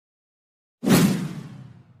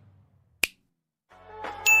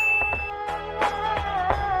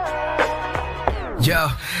Yo,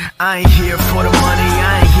 I ain't here for the money,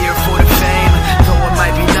 I ain't here for the fame. Though it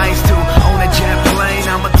might be nice to own a jet plane,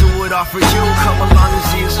 I'ma do it all for you. Come along and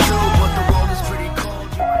see it's true, but the world is pretty cold.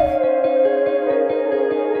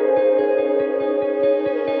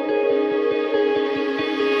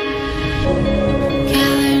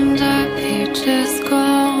 Calendar pages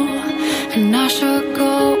go, and I should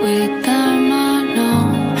go with them, I know.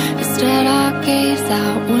 Instead I gaze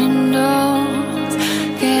out windows,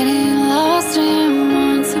 getting lost in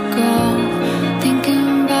months ago,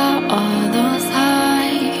 thinking about all those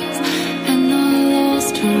highs and the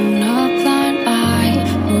lows, turn a blind eye.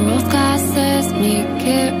 Rose glasses make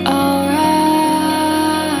it alright.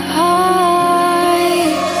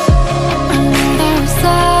 I know that we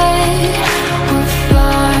say we're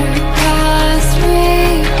far past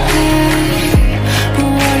repair, but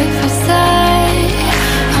what if I say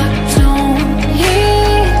I don't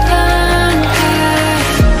even care?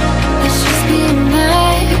 Let's just be a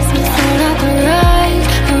mess, we'll sort out the right.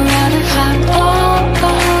 I'd rather have all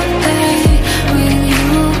day with you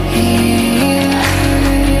here.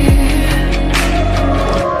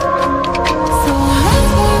 So let's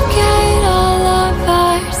forget all of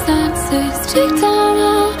our senses, take down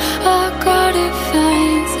all our guarded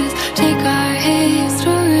fences, take our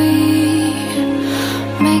history,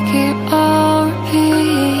 make it all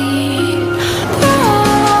repeat. Throw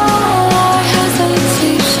all our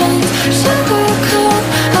hesitations, sugarcoat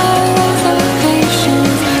our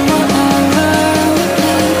reservations, whatever we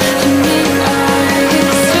need to make our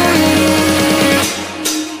history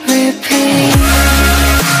repeat.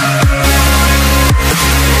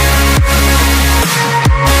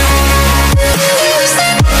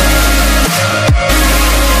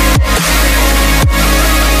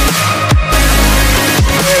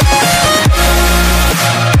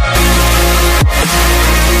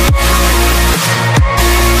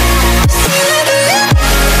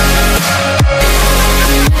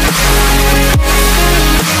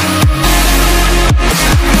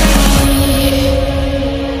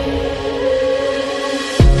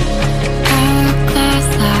 Hourglass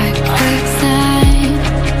like quicksand,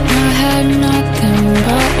 I had nothing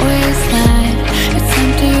but wasteland. It's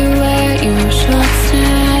empty where you should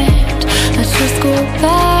stand. Let's just go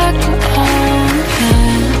back to old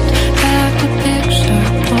land, back to picture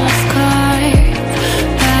postcards,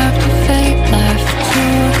 back to fate left to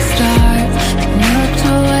the stars, and looked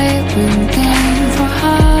away when things were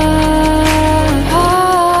hard. I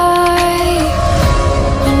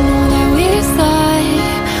know that we say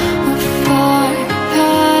we're far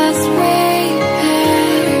past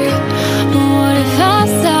repair, but what if I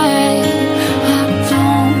say I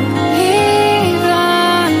don't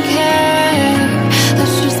even care?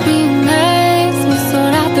 Let's just be mates, we'll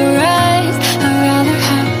sort out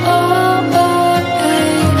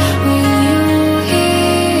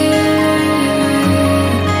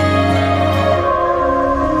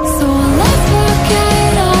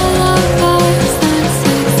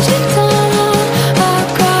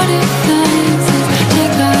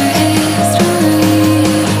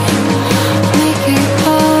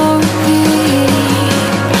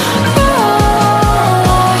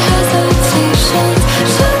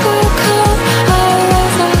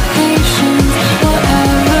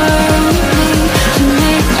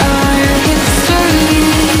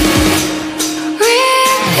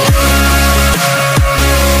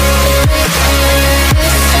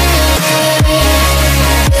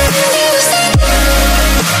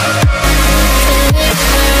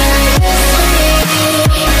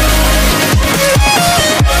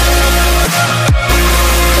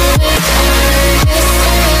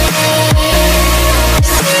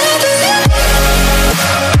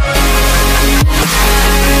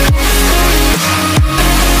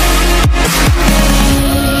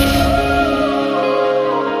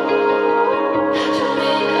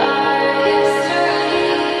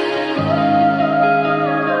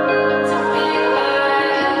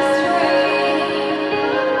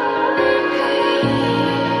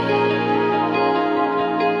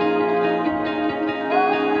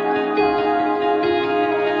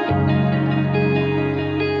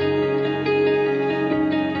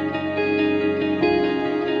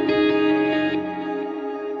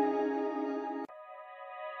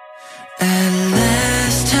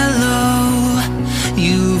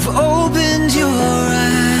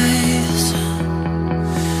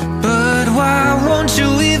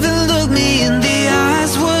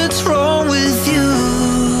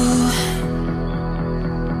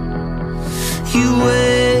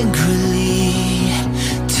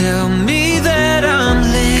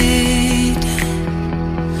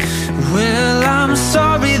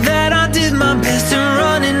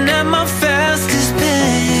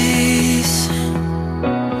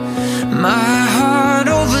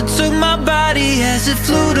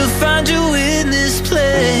find you in this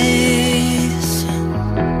place.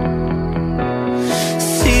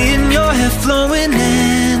 Seeing your hair flowing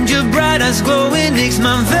and your bright eyes glowing makes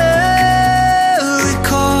my very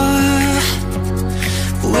core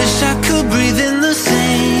wish I could breathe in the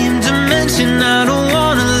same dimension. I don't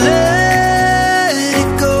wanna let it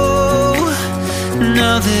go.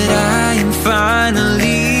 Now that I am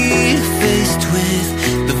finally faced with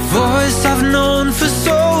the voice I've known for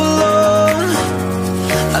so long,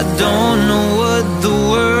 I don't know what the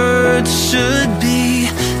words should be.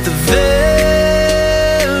 The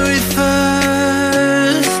very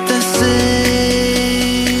first I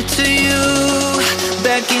say to you,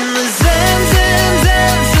 back in the Zens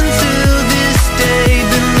until this day,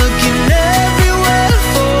 been looking everywhere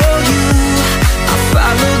for you. I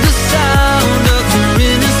follow the sound of your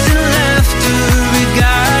innocent laughter, it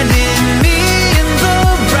guided me in the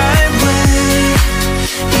right way.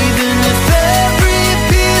 Even if every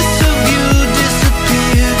piece of you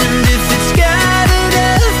disappeared, and if it's scattered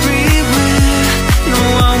everywhere, no,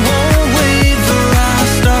 I won't waver. I'll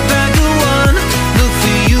start back at one, look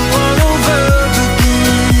for you all over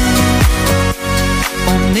again.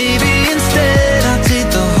 Or maybe instead I'll take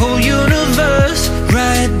the whole universe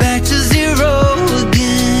right back to zero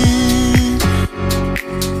again.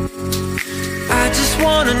 I just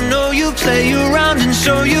wanna know you, play around and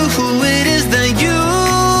show you who it is that you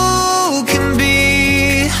can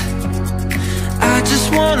be. I just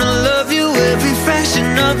wanna love you, every fraction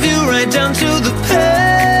of you, right down to the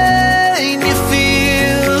pain you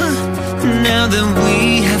feel. Now that we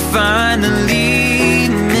have finally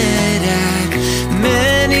met at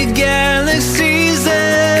many galaxies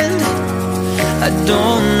end, I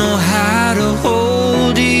don't know how to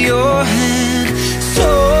hold your hand so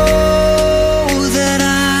that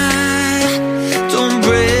I don't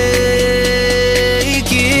break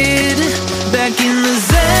it. Back in the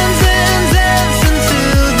Zens